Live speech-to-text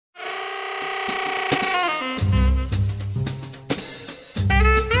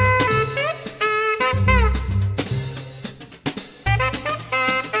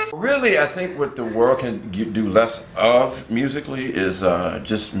really, I think what the world can do less of musically is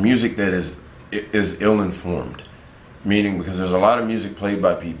just music that is ill-informed. Meaning, because there's a lot of music played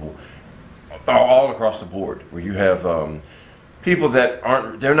by people all across the board, where you have people that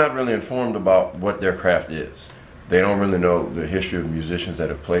they're not really informed about what their craft is. They don't really know the history of musicians that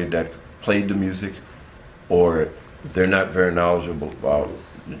have played the music, or they're not very knowledgeable about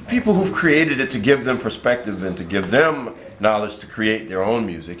people who've created it to give them perspective and to give them knowledge to create their own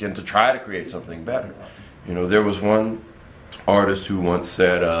music and to try to create something better. You know, there was one artist who once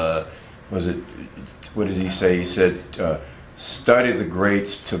said, what did he say? He said, study the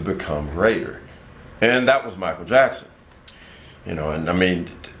greats to become greater. And that was Michael Jackson. You know, and I mean,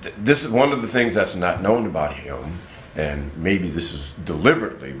 this is one of the things that's not known about him, and maybe this is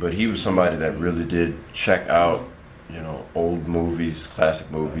deliberately, but he was somebody that really did check out, you know, old movies, classic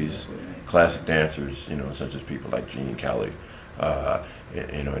dancers, you know, such as people like Gene Kelly.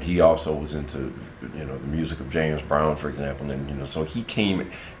 You know, and he also was into, you know, the music of James Brown, for example, and, you know, so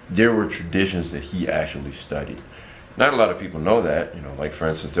there were traditions that he actually studied. Not a lot of people know that, you know, like, for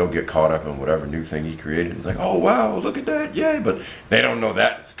instance, they'll get caught up in whatever new thing he created. It's like, oh, wow, look at that, yay, but they don't know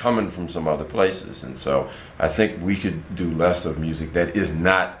that's coming from some other places. And so I think we could do less of music that is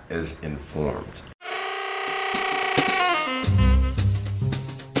not as informed.